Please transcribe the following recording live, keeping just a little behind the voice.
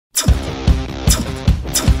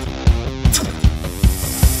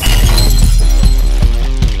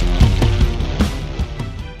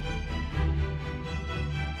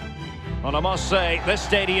Well, I must say, this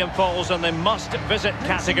stadium falls in the must-visit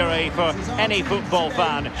category for any football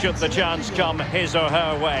fan, should the chance come his or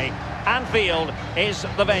her way. Anfield is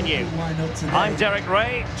the venue. I'm Derek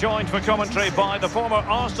Ray, joined for commentary by the former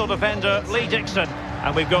Arsenal defender Lee Dixon.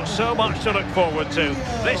 And we've got so much to look forward to.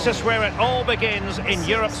 This is where it all begins in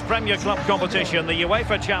Europe's Premier Club competition, the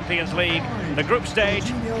UEFA Champions League, the group stage,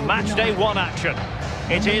 match day 1 action.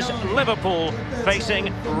 It is Liverpool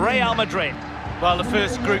facing Real Madrid. Well, the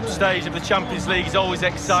first group stage of the Champions League is always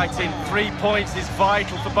exciting. 3 points is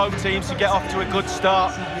vital for both teams to get off to a good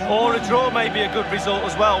start. Or a draw may be a good result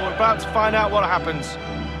as well. We're about to find out what happens.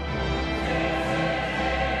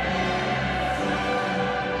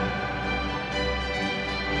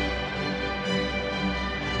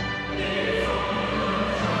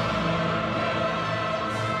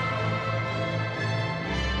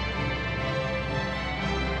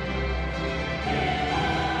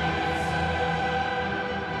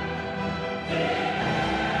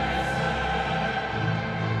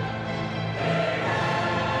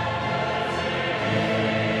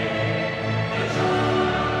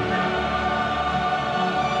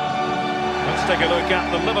 Take a look at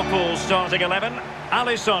the Liverpool starting 11.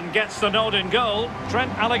 Alisson gets the nod in goal. Trent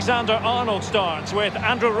Alexander-Arnold starts with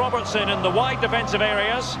Andrew Robertson in the wide defensive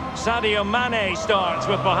areas. Sadio Mane starts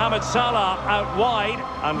with Mohamed Salah out wide.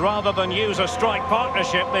 And rather than use a strike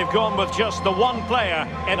partnership, they've gone with just the one player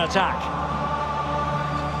in attack.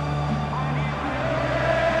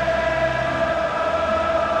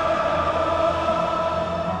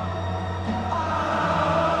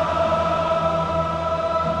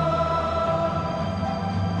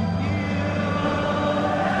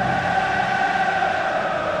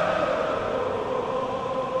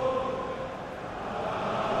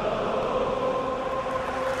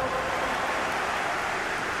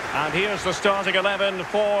 And here's the starting 11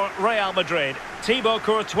 for Real Madrid. Thibaut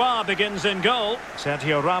Courtois begins in goal.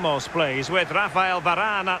 Sergio Ramos plays with Rafael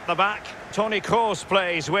Varane at the back. Toni Kroos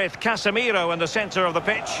plays with Casemiro in the centre of the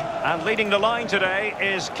pitch. And leading the line today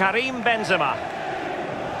is Karim Benzema.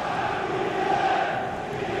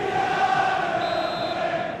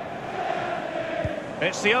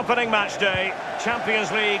 It's the opening match day. Champions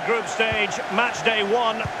League group stage, match day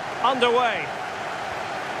 1 underway.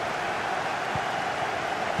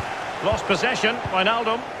 Lost possession,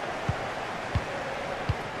 Wijnaldum.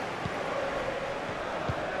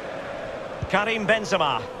 Karim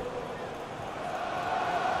Benzema.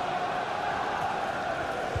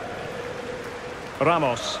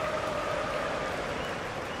 Ramos.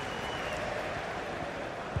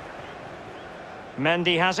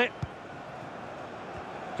 Mendy has it.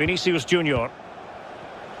 Vinicius Junior.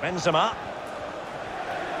 Benzema.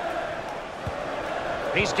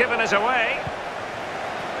 He's given us away.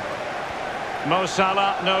 Mo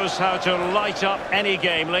Salah knows how to light up any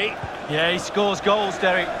game, Lee. Yeah, he scores goals,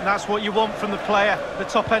 Derek. And that's what you want from the player. The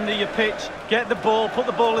top end of your pitch. Get the ball, put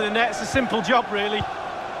the ball in the net. It's a simple job, really.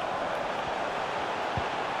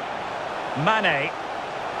 Mane.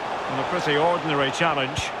 And a pretty ordinary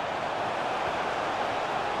challenge.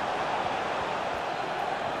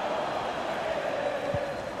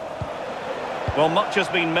 Well, much has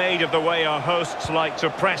been made of the way our hosts like to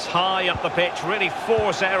press high up the pitch, really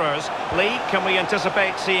force errors. Lee, can we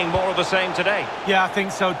anticipate seeing more of the same today? Yeah, I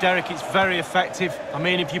think so, Derek. It's very effective. I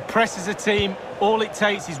mean, if you press as a team, all it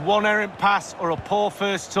takes is one errant pass or a poor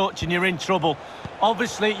first touch and you're in trouble.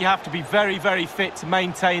 Obviously, you have to be very, very fit to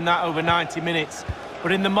maintain that over 90 minutes.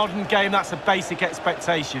 But in the modern game, that's a basic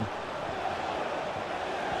expectation.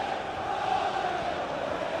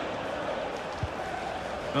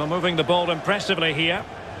 Well, moving the ball impressively here.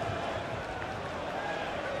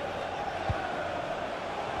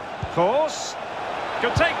 Course.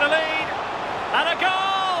 Could take the lead. And a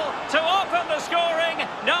goal to open the scoring.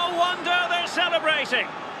 No wonder they're celebrating.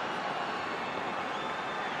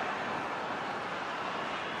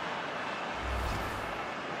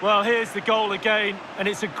 Well, here's the goal again, and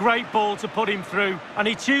it's a great ball to put him through. And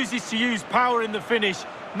he chooses to use power in the finish.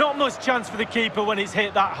 Not much chance for the keeper when it's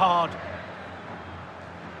hit that hard.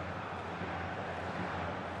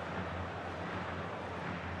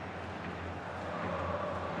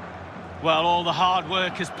 Well, all the hard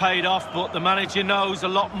work has paid off, but the manager knows a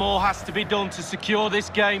lot more has to be done to secure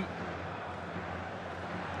this game.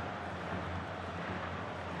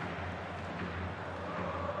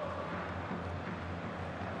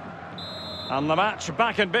 And the match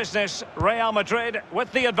back in business. Real Madrid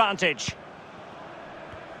with the advantage.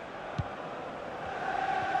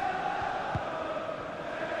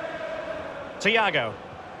 Thiago.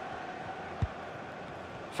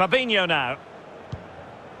 Fabinho now.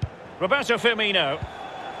 Roberto Firmino.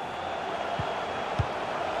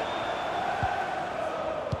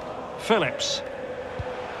 Phillips.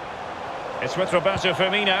 It's with Roberto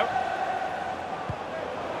Firmino.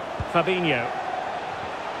 Fabinho.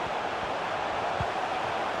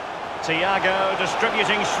 Thiago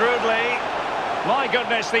distributing shrewdly. My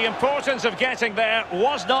goodness, the importance of getting there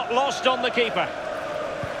was not lost on the keeper.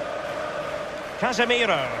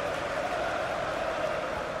 Casemiro.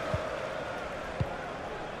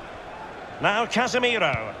 Now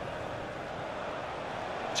Casemiro.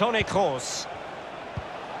 Toni Kroos.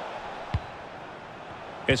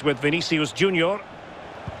 Is with Vinicius Junior.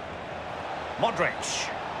 Modric.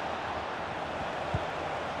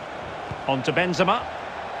 On to Benzema.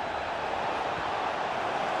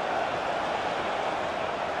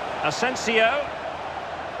 Asensio.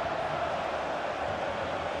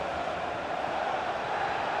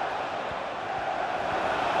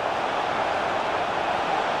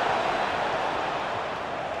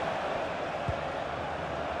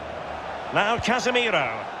 Now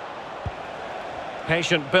Casemiro.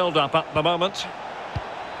 Patient build-up at the moment.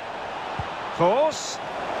 Kroos.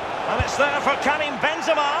 And it's there for Karim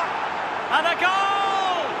Benzema. And a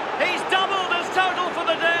goal! He's doubled his total for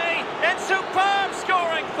the day in superb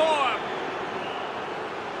scoring form.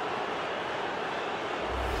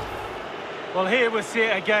 Well, here we see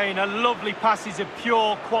it again. A lovely passage of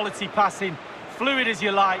pure quality passing. Fluid as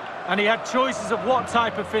you like. And he had choices of what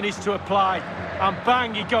type of finish to apply. And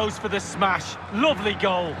bang, he goes for the smash. Lovely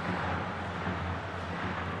goal.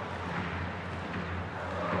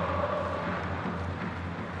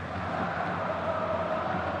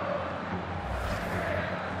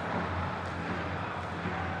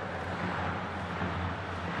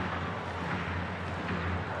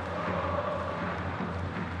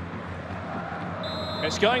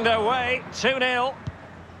 It's going their way, 2-0.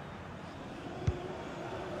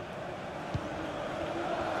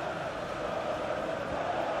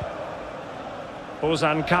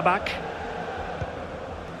 Ozan Kabak.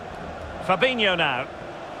 Fabinho now.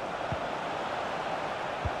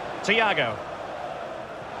 Thiago.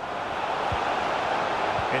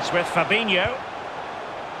 It's with Fabinho.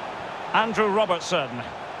 Andrew Robertson.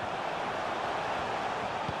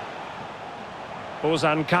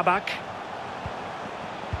 Ozan Kabak.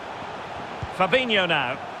 Fabinho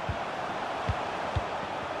now.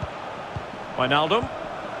 Wijnaldum.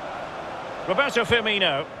 Roberto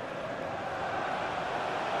Firmino.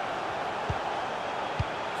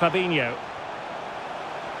 Fabinho.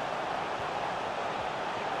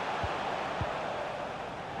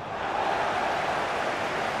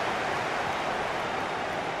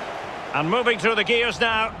 And moving through the gears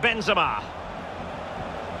now, Benzema.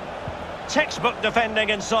 Textbook defending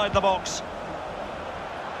inside the box.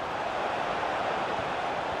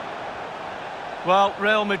 Well,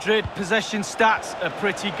 Real Madrid possession stats are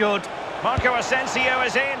pretty good. Marco Asensio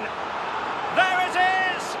is in. There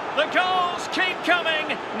it is! The goals keep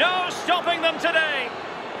coming. No stopping them today.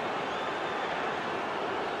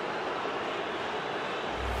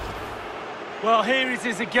 Well, here it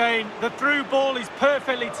is again. The through ball is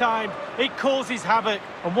perfectly timed. It causes havoc.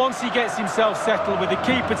 And once he gets himself settled with the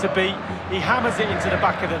keeper to beat, he hammers it into the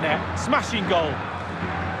back of the net. Smashing goal.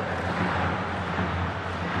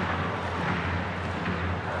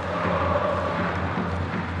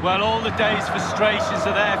 Well, all the day's frustrations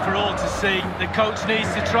are there for all to see. The coach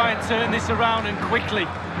needs to try and turn this around and quickly.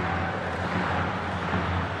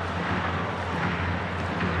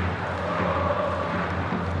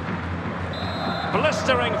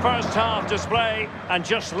 Blistering first half display, and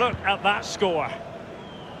just look at that score.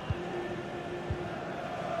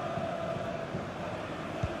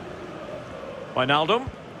 Wijnaldum.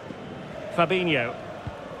 Fabinho.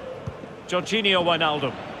 Jorginho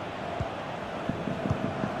Wijnaldum.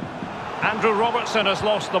 Andrew Robertson has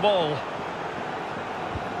lost the ball.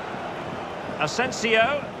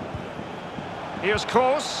 Asensio. Here's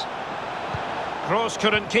Kroos. Kroos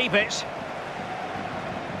couldn't keep it.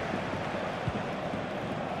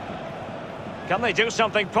 Can they do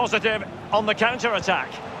something positive on the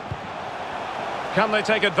counter-attack? Can they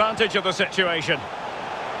take advantage of the situation?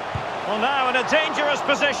 Well, now in a dangerous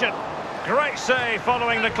position. Great save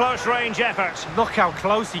following the close-range effort. Look how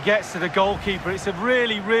close he gets to the goalkeeper. It's a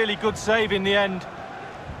really, really good save in the end.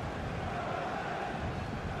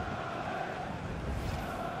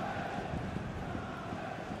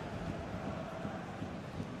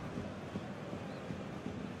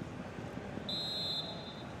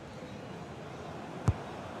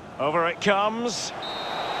 Over it comes.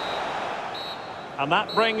 And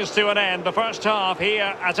that brings to an end the first half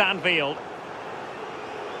here at Anfield.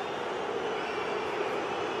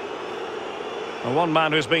 And one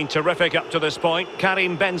man who's been terrific up to this point,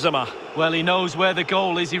 Karim Benzema. Well, he knows where the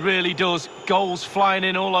goal is, he really does. Goals flying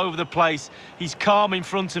in all over the place. He's calm in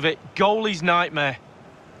front of it. Goalie's nightmare.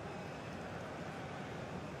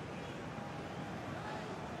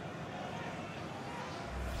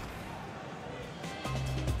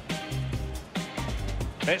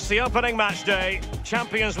 It's the opening match day.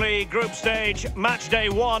 Champions League group stage, match day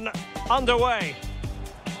 1, underway.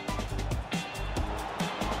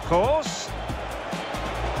 Course.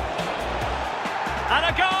 And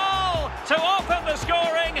a goal to open the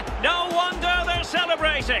scoring. No wonder they're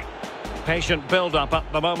celebrating. Patient build-up at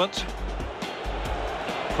the moment.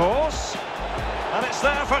 Course. And it's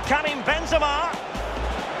there for Karim Benzema.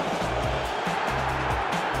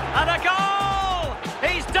 And a goal!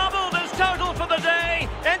 He's doubled his total for the day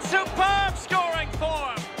in superb scoring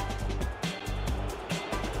form.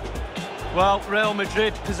 Well, Real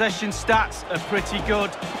Madrid possession stats are pretty good.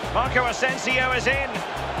 Marco Asensio is in.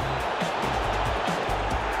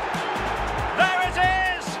 There it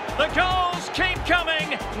is! The goals keep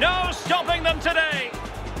coming. No stopping them today.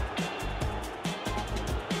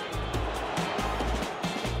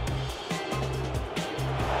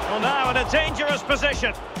 Well, now in a dangerous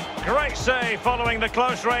position. Great save following the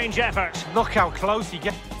close-range effort. Look how close he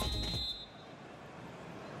gets.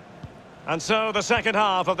 And so the second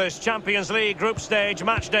half of this Champions League group stage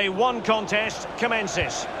matchday 1 contest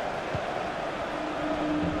commences.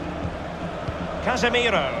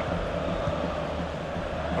 Casemiro.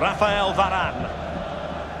 Rafael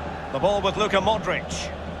Varane. The ball with Luka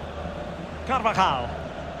Modric. Carvajal.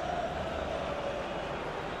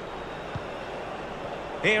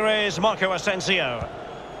 Here is Marco Asensio.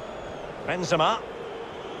 Benzema.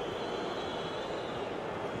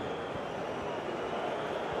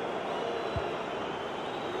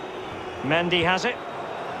 Mendy has it.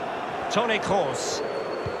 Toni Kroos.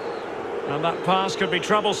 And that pass could be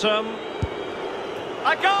troublesome.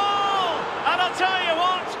 A goal! And I'll tell you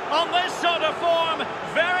what, on this sort of form,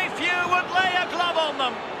 very few would lay a glove on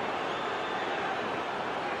them.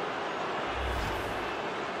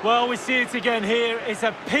 Well, we see it again here. It's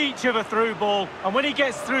a peach of a through ball. And when he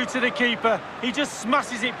gets through to the keeper, he just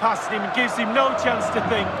smashes it past him and gives him no chance to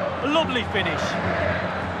think. A lovely finish.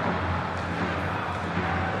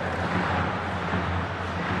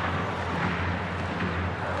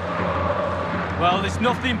 Well, there's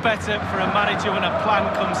nothing better for a manager when a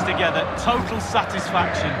plan comes together. Total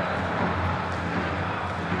satisfaction.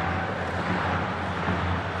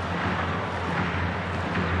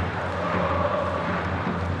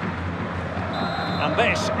 And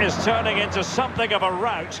this is turning into something of a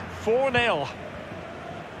rout. 4-0.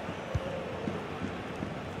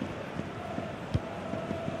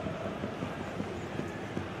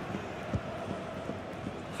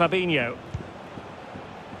 Fabinho.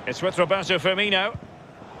 It's with Roberto Firmino.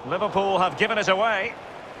 Liverpool have given it away.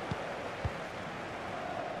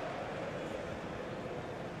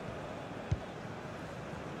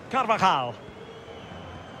 Carvajal.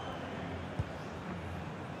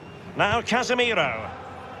 Now Casemiro.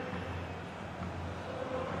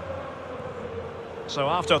 So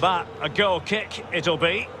after that, a goal kick it'll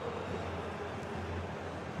be.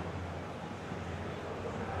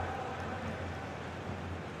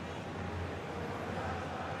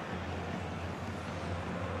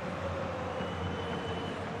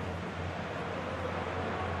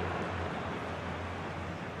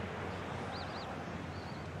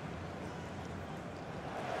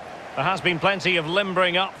 There has been plenty of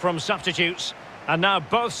limbering up from substitutes, and now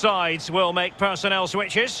both sides will make personnel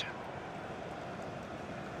switches.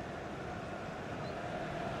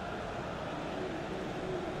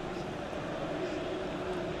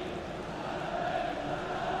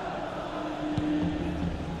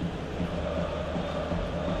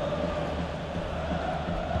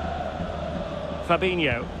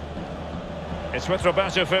 Fabinho. It's with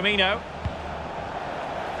Roberto Firmino.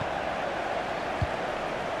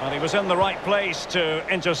 Well, he was in the right place to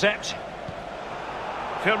intercept.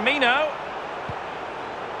 Firmino.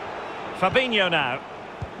 Fabinho now.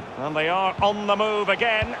 And they are on the move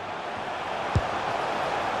again.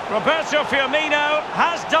 Roberto Firmino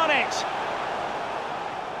has done it.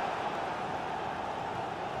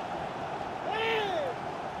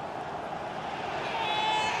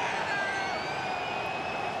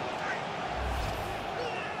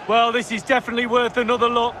 Well, this is definitely worth another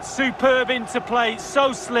look. Superb interplay,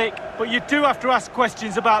 so slick, but you do have to ask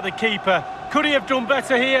questions about the keeper. Could he have done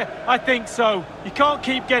better here? I think so. You can't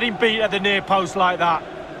keep getting beat at the near post like that.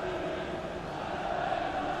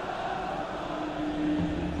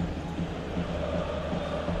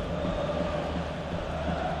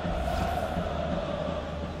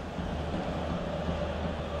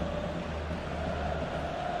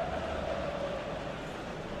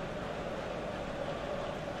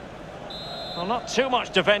 not too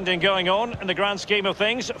much defending going on in the grand scheme of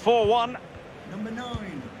things. 4-1. Number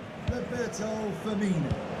 9, Roberto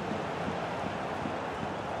Firmino.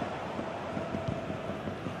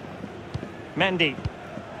 Mendy.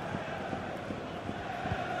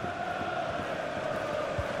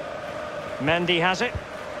 Mendy has it.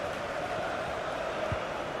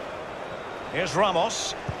 Here's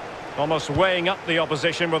Ramos. Almost weighing up the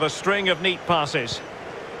opposition with a string of neat passes.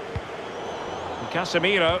 And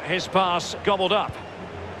Casemiro, his pass gobbled up.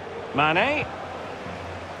 Mane.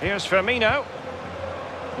 Here's Firmino.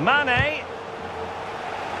 Mane.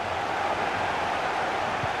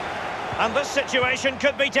 And this situation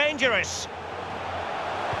could be dangerous.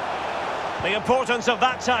 The importance of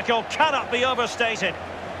that tackle cannot be overstated.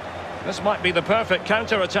 This might be the perfect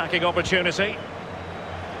counter-attacking opportunity.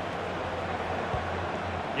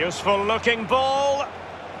 Useful looking ball.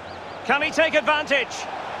 Can he take advantage?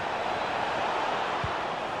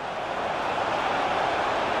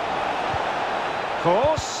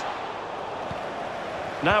 Course.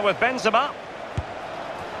 Now with Benzema.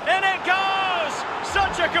 In it goes!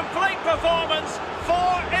 Such a complete performance.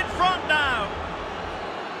 4 in front now.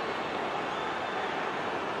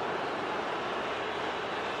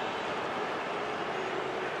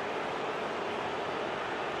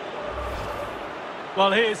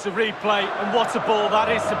 Well, here's the replay, and what a ball that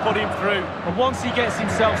is to put him through. And once he gets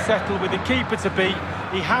himself settled with the keeper to beat,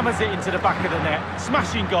 he hammers it into the back of the net.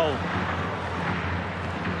 Smashing goal.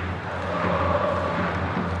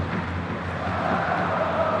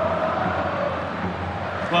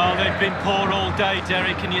 Well, they've been poor all day,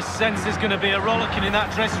 Derek, and you sense there's going to be a rollicking in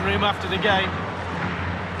that dressing room after the game.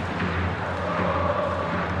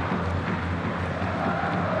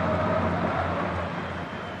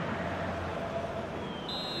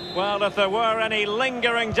 Well, if there were any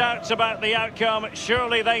lingering doubts about the outcome,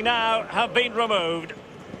 surely they now have been removed.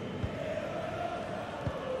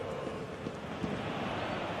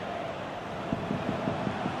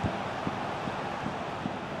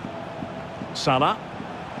 Salah.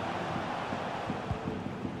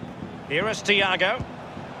 Here is Thiago.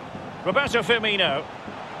 Roberto Firmino.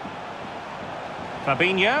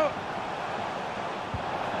 Fabinho.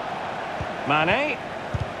 Mane.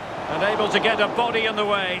 Unable to get a body in the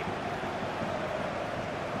way.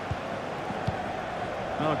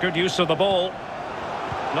 Oh, good use of the ball.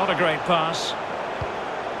 Not a great pass.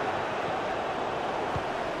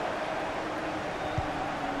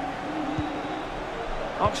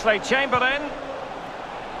 Oxlade-Chamberlain.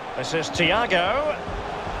 This is Thiago.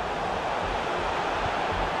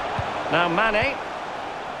 Now Mane.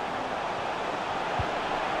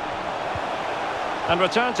 And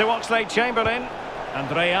return to Oxlade-Chamberlain.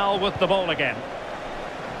 And Real with the ball again.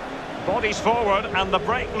 Bodies forward and the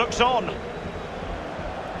break looks on.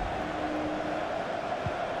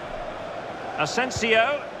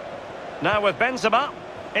 Asensio. Now with Benzema.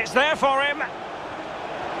 It's there for him.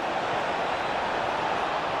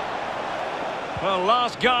 Well,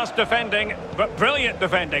 last gasp defending, but brilliant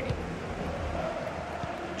defending.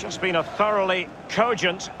 Just been a thoroughly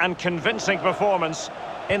cogent and convincing performance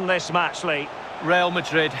in this match, Lee. Real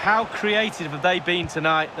Madrid, how creative have they been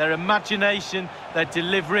tonight? Their imagination, their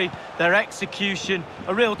delivery, their execution,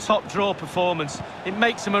 a real top-draw performance. It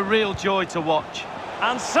makes them a real joy to watch.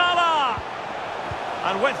 And Salah!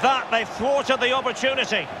 And with that, they've thwarted the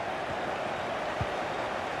opportunity.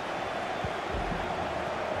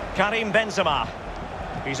 Karim Benzema.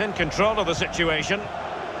 He's in control of the situation.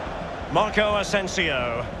 Marco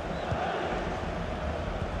Asensio.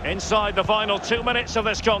 Inside the final 2 minutes of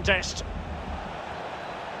this contest.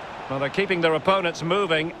 Well, they're keeping their opponents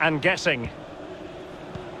moving and guessing.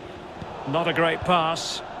 Not a great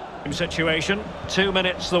pass. In situation, 2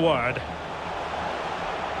 minutes the word.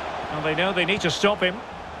 And they know they need to stop him.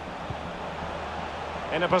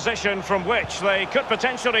 In a position from which they could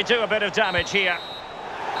potentially do a bit of damage here.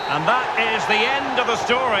 And that is the end of the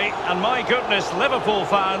story. And my goodness, Liverpool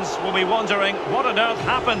fans will be wondering what on earth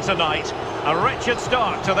happened tonight. A wretched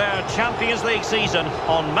start to their Champions League season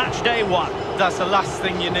on match day 1. That's the last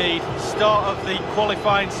thing you need. Start of the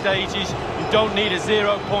qualifying stages. You don't need a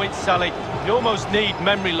 0 point sally. You almost need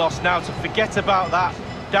memory loss now to forget about that.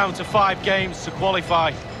 Down to 5 games to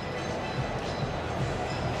qualify.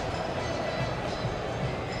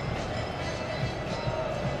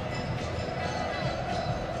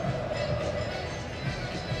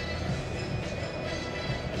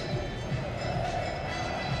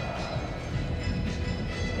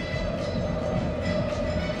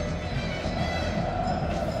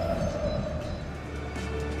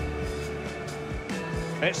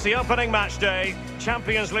 It's the opening match day,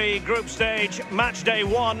 Champions League group stage, match day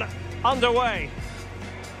 1, underway.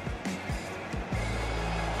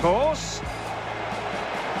 Course.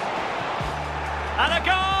 And a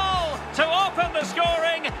goal to open the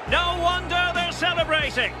scoring. No wonder they're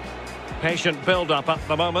celebrating. Patient build-up at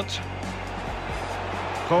the moment.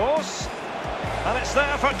 Course. And it's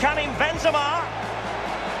there for Karim Benzema.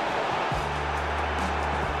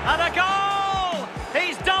 And a goal!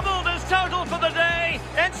 He's doubled his total for the day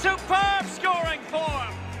in superb scoring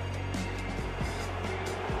form.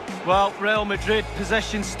 Well, Real Madrid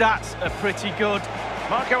possession stats are pretty good.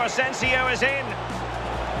 Marco Asensio is in.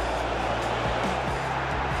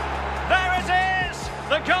 There it is!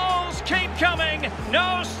 The goals keep coming.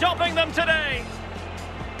 No stopping them today.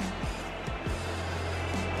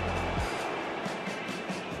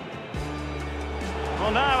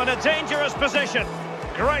 Well, now in a dangerous position.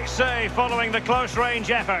 Great save following the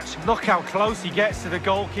close-range effort. Look how close he gets to the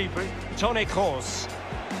goalkeeper. Toni Kroos.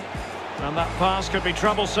 And that pass could be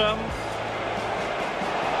troublesome.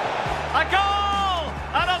 A goal!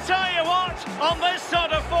 And I'll tell you what, on this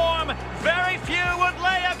sort of form, very few would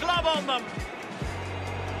lay a glove on them.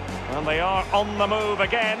 And they are on the move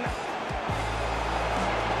again.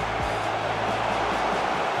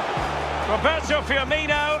 Roberto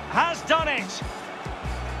Firmino has done it.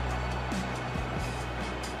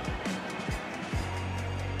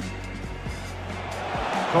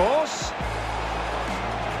 Course.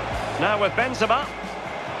 Now with Benzema.